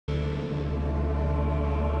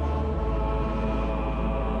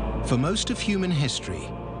For most of human history,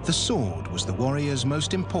 the sword was the warrior's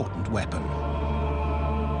most important weapon.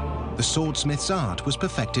 The swordsmith's art was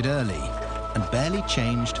perfected early and barely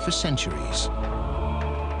changed for centuries.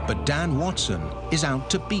 But Dan Watson is out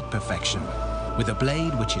to beat perfection with a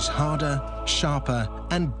blade which is harder, sharper,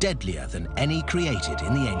 and deadlier than any created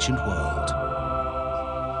in the ancient world.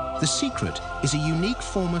 The secret is a unique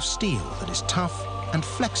form of steel that is tough and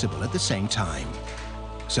flexible at the same time.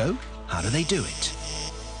 So, how do they do it?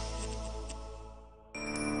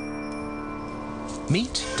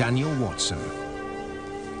 Meet Daniel Watson.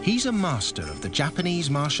 He's a master of the Japanese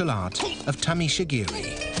martial art of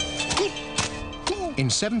tameshigiri. In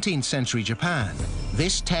 17th century Japan,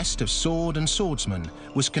 this test of sword and swordsman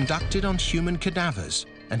was conducted on human cadavers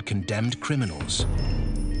and condemned criminals.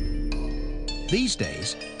 These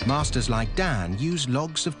days, masters like Dan use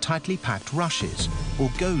logs of tightly packed rushes, or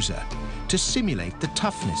goza, to simulate the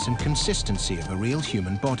toughness and consistency of a real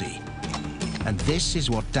human body. And this is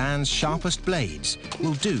what Dan's sharpest blades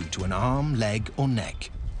will do to an arm, leg, or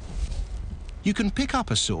neck. You can pick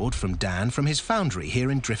up a sword from Dan from his foundry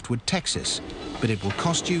here in Driftwood, Texas, but it will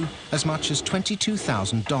cost you as much as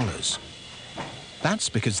 $22,000. That's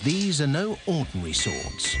because these are no ordinary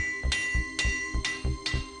swords.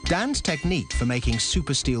 Dan's technique for making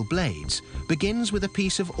super steel blades begins with a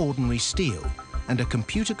piece of ordinary steel and a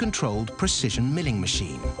computer-controlled precision milling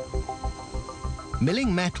machine.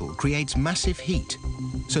 Milling metal creates massive heat,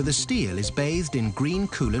 so the steel is bathed in green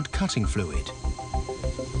coolant cutting fluid.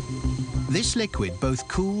 This liquid both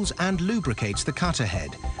cools and lubricates the cutter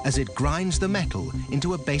head as it grinds the metal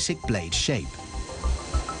into a basic blade shape.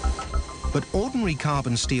 But ordinary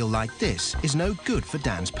carbon steel like this is no good for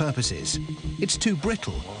Dan's purposes. It's too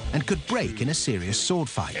brittle and could break in a serious sword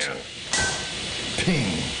fight.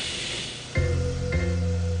 Ping.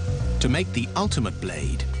 To make the ultimate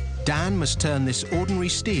blade, Dan must turn this ordinary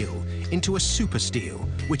steel into a super steel,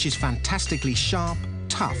 which is fantastically sharp,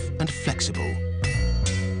 tough, and flexible.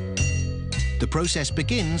 The process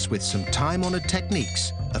begins with some time-honored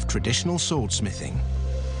techniques of traditional swordsmithing.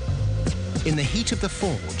 In the heat of the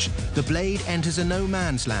forge, the blade enters a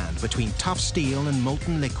no-man's land between tough steel and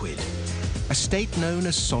molten liquid, a state known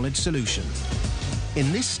as solid solution.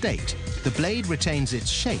 In this state, the blade retains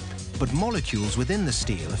its shape, but molecules within the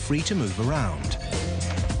steel are free to move around.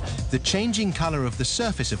 The changing color of the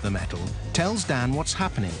surface of the metal tells Dan what's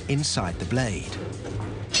happening inside the blade.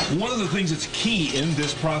 One of the things that's key in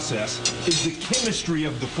this process is the chemistry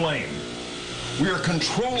of the flame. We are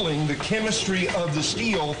controlling the chemistry of the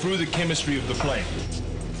steel through the chemistry of the flame.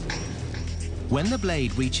 When the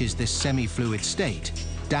blade reaches this semi-fluid state,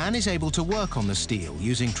 Dan is able to work on the steel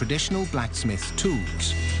using traditional blacksmith's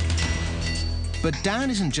tools. But Dan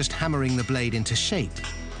isn't just hammering the blade into shape,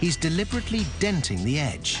 he's deliberately denting the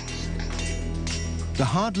edge. The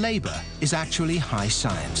hard labor is actually high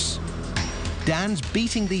science. Dan's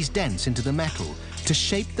beating these dents into the metal to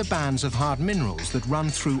shape the bands of hard minerals that run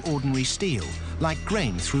through ordinary steel, like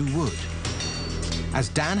grain through wood. As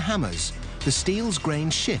Dan hammers, the steel's grain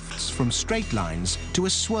shifts from straight lines to a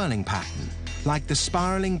swirling pattern, like the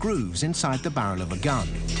spiraling grooves inside the barrel of a gun.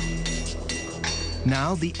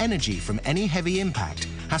 Now, the energy from any heavy impact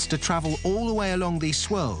has to travel all the way along these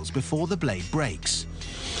swirls before the blade breaks.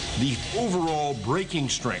 The overall breaking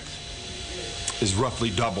strength is roughly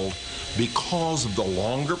doubled because of the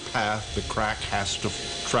longer path the crack has to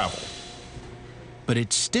travel. But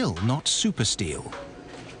it's still not super steel.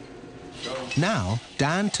 Now,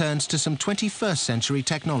 Dan turns to some 21st century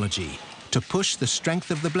technology to push the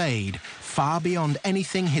strength of the blade far beyond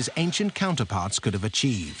anything his ancient counterparts could have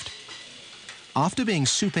achieved. After being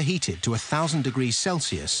superheated to 1,000 degrees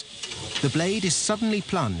Celsius, the blade is suddenly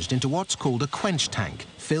plunged into what's called a quench tank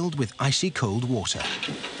filled with icy cold water.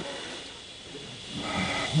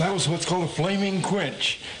 That was what's called a flaming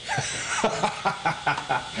quench.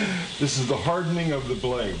 This is the hardening of the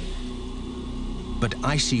blade. But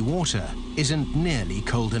icy water isn't nearly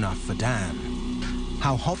cold enough for Dan.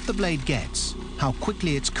 How hot the blade gets, how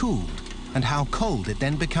quickly it's cooled, and how cold it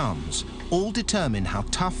then becomes all determine how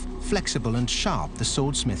tough, flexible, and sharp the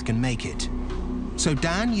swordsmith can make it. So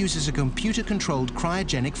Dan uses a computer-controlled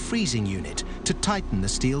cryogenic freezing unit to tighten the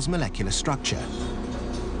steel's molecular structure.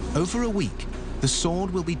 Over a week, the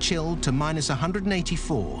sword will be chilled to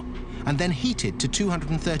 -184 and then heated to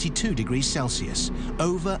 232 degrees Celsius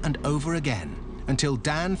over and over again until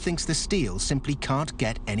Dan thinks the steel simply can't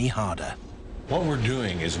get any harder. What we're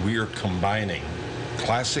doing is we are combining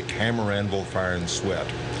classic hammer, anvil, fire, and sweat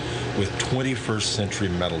with 21st century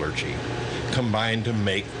metallurgy combined to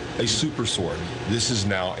make a super sword. This is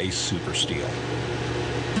now a super steel.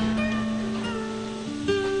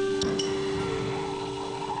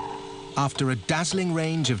 After a dazzling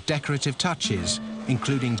range of decorative touches,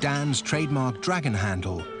 including Dan's trademark dragon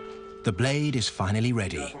handle, the blade is finally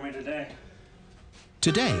ready.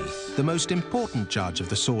 Today, the most important judge of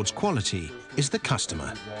the sword's quality is the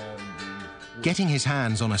customer. Getting his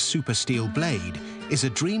hands on a super steel blade is a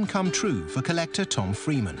dream come true for collector Tom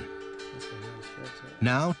Freeman.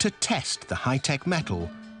 Now to test the high-tech metal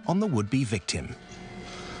on the would-be victim.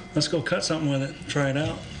 Let's go cut something with it, try it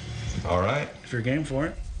out. All right. If you're game for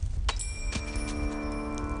it.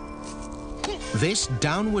 This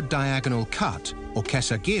downward diagonal cut, or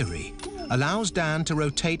kesagiri, allows Dan to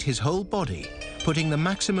rotate his whole body, putting the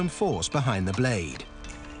maximum force behind the blade.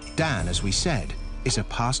 Dan, as we said, is a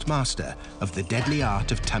past master of the deadly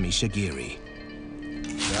art of tameshagiri.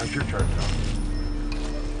 Now's your turn, Tom.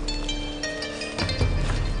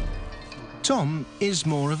 Tom is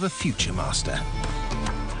more of a future master.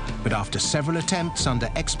 But after several attempts under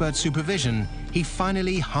expert supervision, he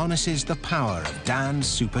finally harnesses the power of Dan's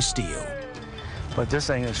super steel. But this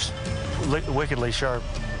thing is wickedly sharp.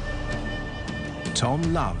 Tom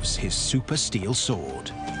loves his super steel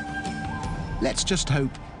sword. Let's just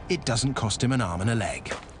hope it doesn't cost him an arm and a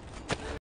leg.